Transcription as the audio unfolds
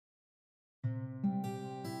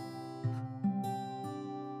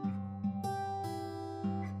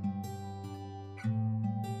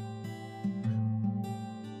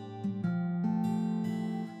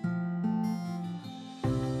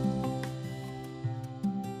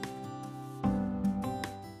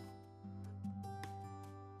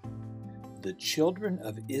The children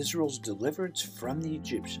of Israel's deliverance from the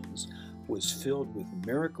Egyptians was filled with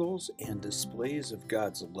miracles and displays of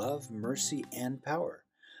God's love, mercy, and power.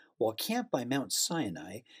 While camped by Mount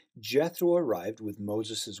Sinai, Jethro arrived with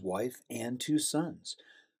Moses' wife and two sons.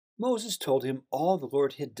 Moses told him all the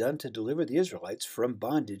Lord had done to deliver the Israelites from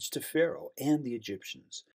bondage to Pharaoh and the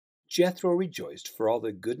Egyptians. Jethro rejoiced for all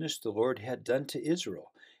the goodness the Lord had done to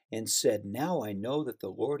Israel, and said, "Now I know that the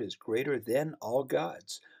Lord is greater than all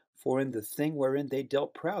gods, for in the thing wherein they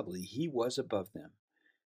dealt proudly he was above them."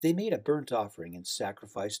 They made a burnt offering and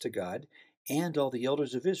sacrifice to God, and all the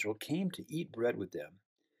elders of Israel came to eat bread with them.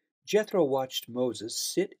 Jethro watched Moses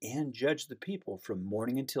sit and judge the people from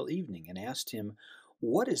morning until evening, and asked him,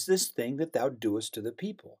 "What is this thing that thou doest to the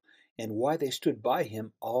people?" and why they stood by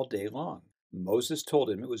him all day long. Moses told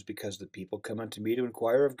him it was because the people come unto me to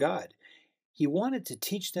inquire of God. He wanted to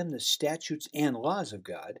teach them the statutes and laws of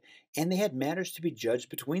God, and they had matters to be judged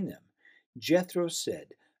between them. Jethro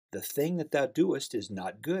said, "The thing that thou doest is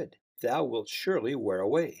not good. Thou wilt surely wear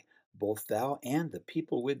away, both thou and the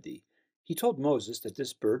people with thee." He told Moses that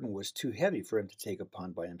this burden was too heavy for him to take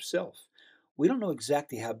upon by himself. We don't know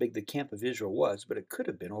exactly how big the camp of Israel was, but it could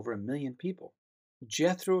have been over 1,000,000 people.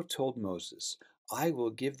 Jethro told Moses, "I will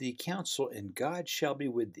give thee counsel, and God shall be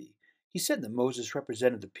with thee." He said that Moses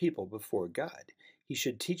represented the people before God. He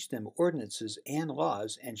should teach them ordinances and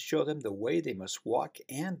laws and show them the way they must walk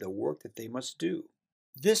and the work that they must do.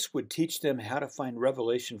 This would teach them how to find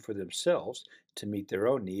revelation for themselves to meet their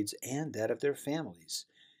own needs and that of their families.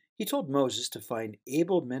 He told Moses to find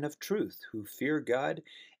able men of truth who fear God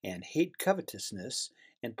and hate covetousness,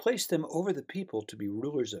 and place them over the people to be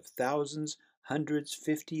rulers of thousands, hundreds,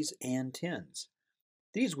 fifties, and tens.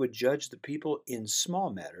 These would judge the people in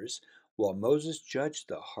small matters, while Moses judged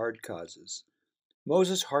the hard causes.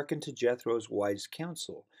 Moses hearkened to Jethro's wise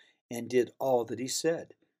counsel and did all that he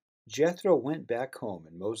said. Jethro went back home,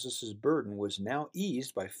 and Moses' burden was now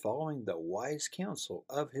eased by following the wise counsel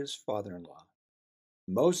of his father-in-law.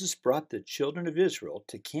 Moses brought the children of Israel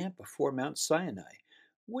to camp before Mount Sinai,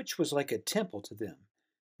 which was like a temple to them.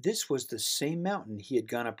 This was the same mountain he had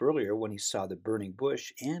gone up earlier when he saw the burning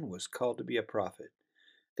bush and was called to be a prophet.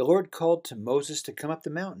 The Lord called to Moses to come up the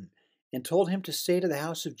mountain, and told him to say to the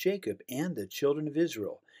house of Jacob and the children of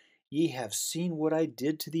Israel, "Ye have seen what I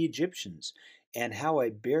did to the Egyptians, and how I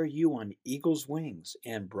bare you on eagle's wings,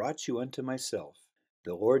 and brought you unto myself."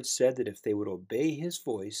 The Lord said that if they would obey his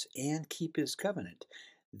voice and keep his covenant,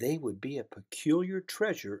 they would be a peculiar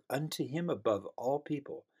treasure unto him above all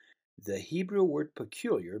people. The Hebrew word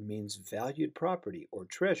peculiar means valued property or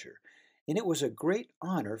treasure, and it was a great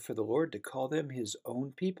honor for the Lord to call them his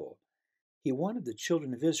own people. He wanted the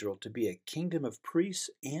children of Israel to be a kingdom of priests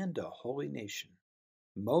and a holy nation.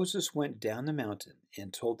 Moses went down the mountain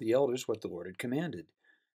and told the elders what the Lord had commanded.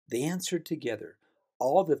 They answered together,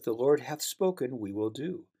 "All that the Lord hath spoken we will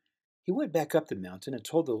do." He went back up the mountain and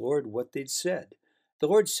told the Lord what they'd said. The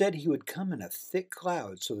Lord said he would come in a thick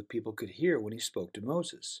cloud so the people could hear when he spoke to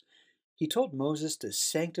Moses. He told Moses to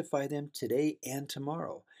sanctify them today and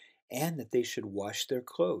tomorrow, and that they should wash their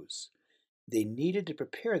clothes. They needed to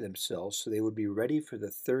prepare themselves so they would be ready for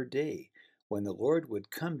the third day, when the Lord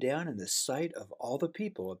would come down in the sight of all the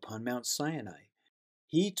people upon Mount Sinai.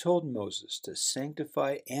 He told Moses to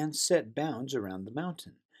sanctify and set bounds around the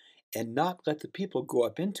mountain, and not let the people go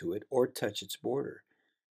up into it or touch its border.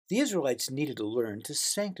 The Israelites needed to learn to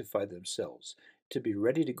sanctify themselves, to be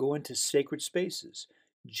ready to go into sacred spaces,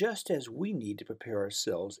 just as we need to prepare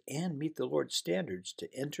ourselves and meet the Lord's standards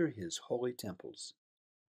to enter his holy temples.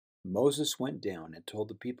 Moses went down and told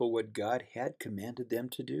the people what God had commanded them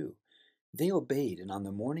to do. They obeyed, and on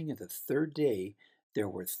the morning of the third day there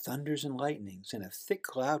were thunders and lightnings, and a thick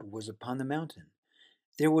cloud was upon the mountain.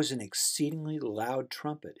 There was an exceedingly loud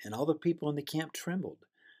trumpet, and all the people in the camp trembled.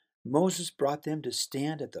 Moses brought them to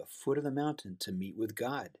stand at the foot of the mountain to meet with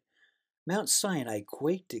God. Mount Sinai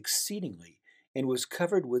quaked exceedingly, and was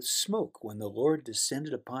covered with smoke when the Lord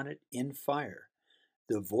descended upon it in fire.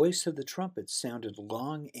 The voice of the trumpet sounded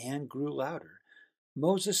long and grew louder.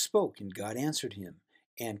 Moses spoke, and God answered him,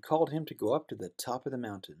 and called him to go up to the top of the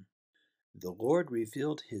mountain. The Lord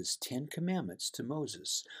revealed his 10 Commandments to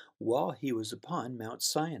Moses while he was upon Mount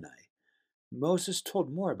Sinai. Moses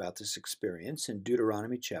told more about this experience in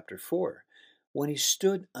Deuteronomy chapter 4, when he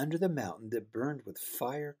stood under the mountain that burned with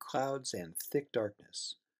fire, clouds, and thick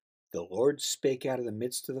darkness. The Lord spake out of the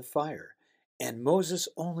midst of the fire, and Moses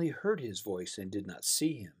only heard his voice and did not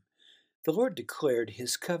see him. The Lord declared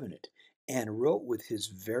his covenant, and wrote with his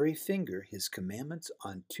very finger his commandments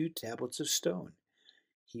on 2 tablets of stone.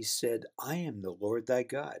 He said, "I am the Lord thy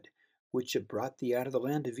God, which have brought thee out of the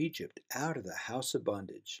land of Egypt, out of the house of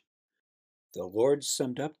bondage." The Lord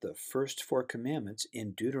summed up the first four commandments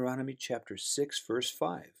in Deuteronomy chapter 6, verse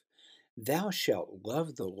 5. Thou shalt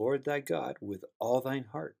love the Lord thy God with all thine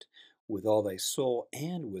heart, with all thy soul,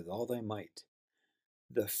 and with all thy might.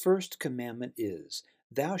 The first commandment is,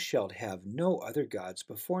 Thou shalt have no other gods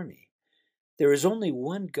before me. There is only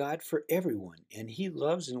one God for everyone, and he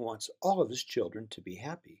loves and wants all of his children to be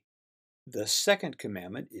happy. The second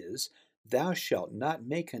commandment is, Thou shalt not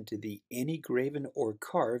make unto thee any graven or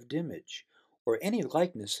carved image, or any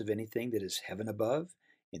likeness of anything that is heaven above,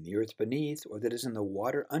 in the earth beneath, or that is in the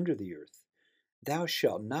water under the earth. Thou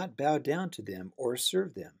shalt not bow down to them or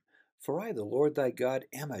serve them, for I, the Lord thy God,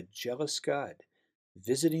 am a jealous God,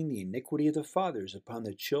 visiting the iniquity of the fathers upon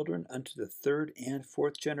the children unto the third and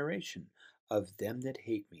fourth generation of them that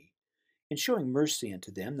hate me, and showing mercy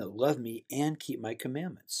unto them that love me and keep my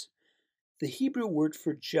commandments. The Hebrew word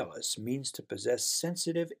for jealous means to possess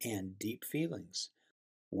sensitive and deep feelings.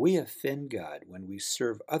 We offend God when we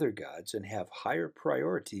serve other gods and have higher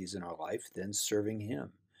priorities in our life than serving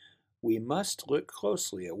Him. We must look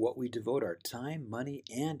closely at what we devote our time, money,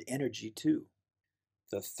 and energy to.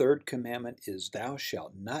 The third commandment is, Thou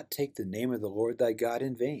shalt not take the name of the Lord thy God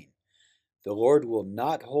in vain. The Lord will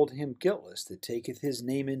not hold him guiltless that taketh his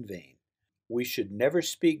name in vain. We should never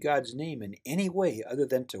speak God's name in any way other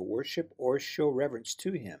than to worship or show reverence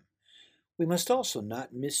to him. We must also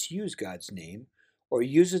not misuse God's name or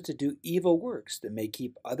use it to do evil works that may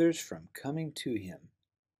keep others from coming to him.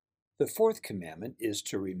 The fourth commandment is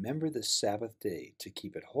to remember the Sabbath day, to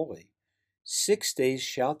keep it holy. 6 days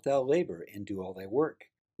shalt thou labor and do all thy work.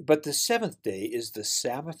 But the seventh day is the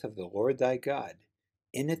Sabbath of the Lord thy God.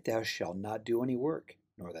 In it thou shalt not do any work,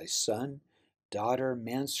 nor thy son, daughter,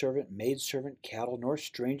 manservant, maidservant, cattle, nor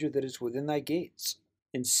stranger that is within thy gates.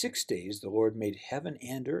 In 6 days the Lord made heaven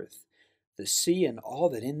and earth, the sea and all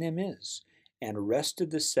that in them is, and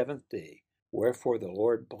rested the seventh day. Wherefore the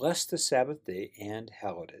Lord blessed the Sabbath day and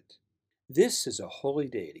hallowed it. This is a holy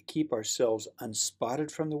day to keep ourselves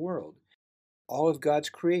unspotted from the world. All of God's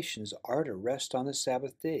creations are to rest on the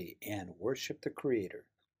Sabbath day and worship the Creator.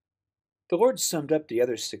 The Lord summed up the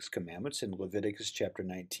other 6 commandments in Leviticus chapter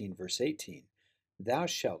 19, verse 18. Thou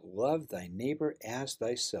shalt love thy neighbor as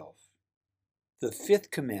thyself. The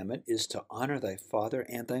fifth commandment is to honor thy father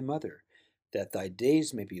and thy mother, that thy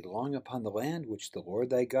days may be long upon the land which the Lord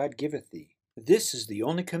thy God giveth thee. This is the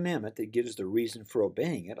only commandment that gives the reason for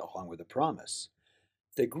obeying it along with the promise.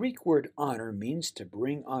 The Greek word honor means to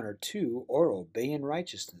bring honor to or obey in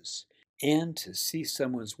righteousness, and to see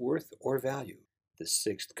someone's worth or value. The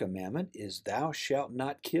sixth commandment is, Thou shalt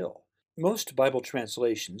not kill. Most Bible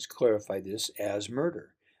translations clarify this as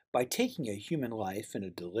murder, by taking a human life in a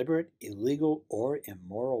deliberate, illegal, or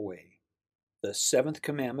immoral way. The seventh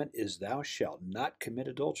commandment is, Thou shalt not commit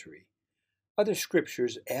adultery. Other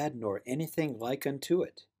scriptures add nor anything like unto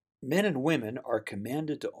it. Men and women are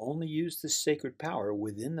commanded to only use this sacred power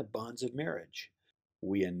within the bonds of marriage.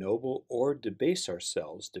 We ennoble or debase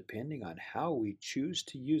ourselves depending on how we choose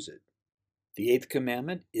to use it. The eighth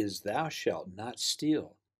commandment is, Thou shalt not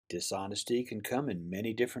steal. Dishonesty can come in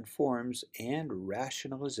many different forms and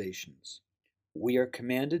rationalizations. We are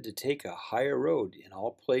commanded to take a higher road in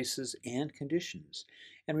all places and conditions,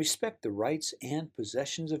 and respect the rights and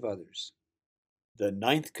possessions of others. The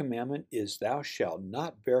ninth commandment is, Thou shalt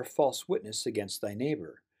not bear false witness against thy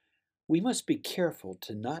neighbor. We must be careful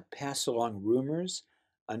to not pass along rumors,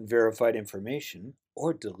 unverified information,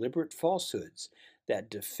 or deliberate falsehoods that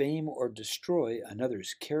defame or destroy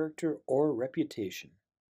another's character or reputation.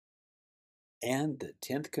 And the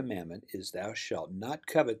 10th commandment is, Thou shalt not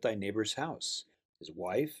covet thy neighbor's house, his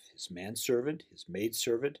wife, his manservant, his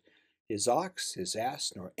maidservant, his ox, his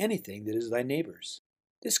ass, nor anything that is thy neighbor's.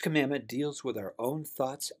 This commandment deals with our own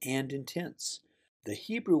thoughts and intents. The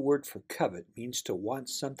Hebrew word for covet means to want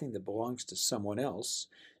something that belongs to someone else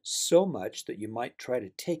so much that you might try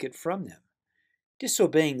to take it from them.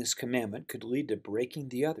 Disobeying this commandment could lead to breaking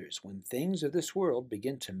the others when things of this world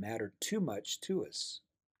begin to matter too much to us.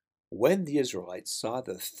 When the Israelites saw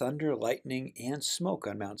the thunder, lightning, and smoke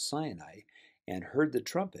on Mount Sinai and heard the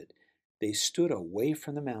trumpet, they stood away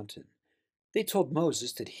from the mountain. They told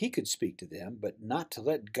Moses that he could speak to them, but not to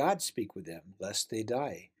let God speak with them, lest they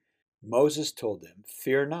die. Moses told them,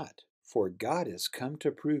 Fear not, for God is come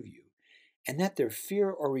to prove you, and that their fear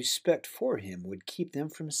or respect for him would keep them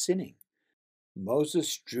from sinning.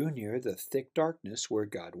 Moses drew near the thick darkness where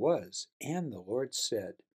God was, and the Lord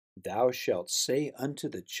said, Thou shalt say unto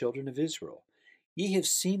the children of Israel, Ye have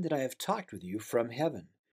seen that I have talked with you from heaven.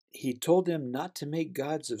 He told them not to make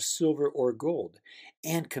gods of silver or gold,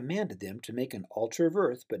 and commanded them to make an altar of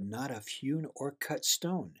earth, but not of hewn or cut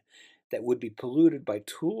stone. that would be polluted by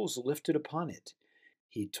tools lifted upon it.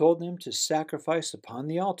 He told them to sacrifice upon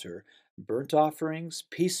the altar burnt offerings,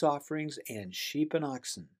 peace offerings, and sheep and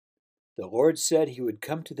oxen. The Lord said he would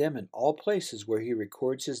come to them in all places where he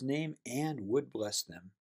records his name and would bless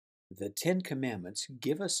them. The Ten Commandments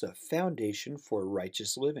give us a foundation for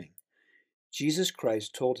righteous living. Jesus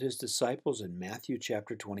Christ told his disciples in Matthew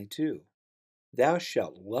chapter 22, "Thou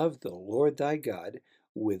shalt love the Lord thy God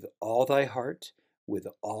with all thy heart, with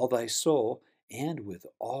all thy soul, and with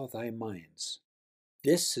all thy minds."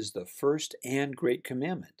 This is the first and great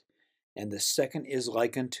commandment, and the second is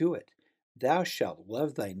like unto it. Thou shalt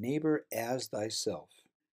love thy neighbor as thyself.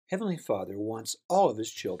 Heavenly Father wants all of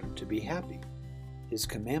his children to be happy. His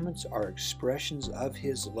commandments are expressions of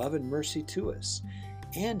his love and mercy to us,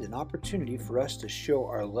 and an opportunity for us to show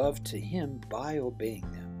our love to him by obeying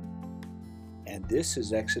them. And this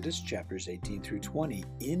is Exodus chapters 18 through 20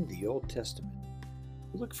 in the Old Testament.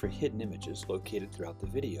 Look for hidden images located throughout the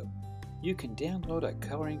video. You can download a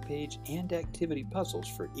coloring page and activity puzzles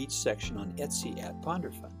for each section on Etsy at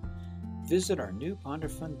PonderFun. Visit our new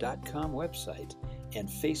PonderFun.com website and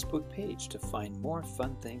Facebook page to find more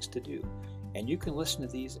fun things to do, and you can listen to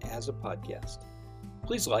these as a podcast.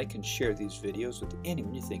 Please like and share these videos with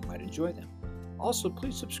anyone you think might enjoy them. Also,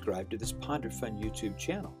 please subscribe to this PonderFun YouTube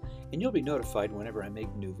channel, and you'll be notified whenever I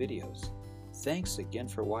make new videos. Thanks again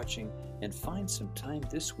for watching, and find some time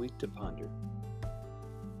this week to ponder.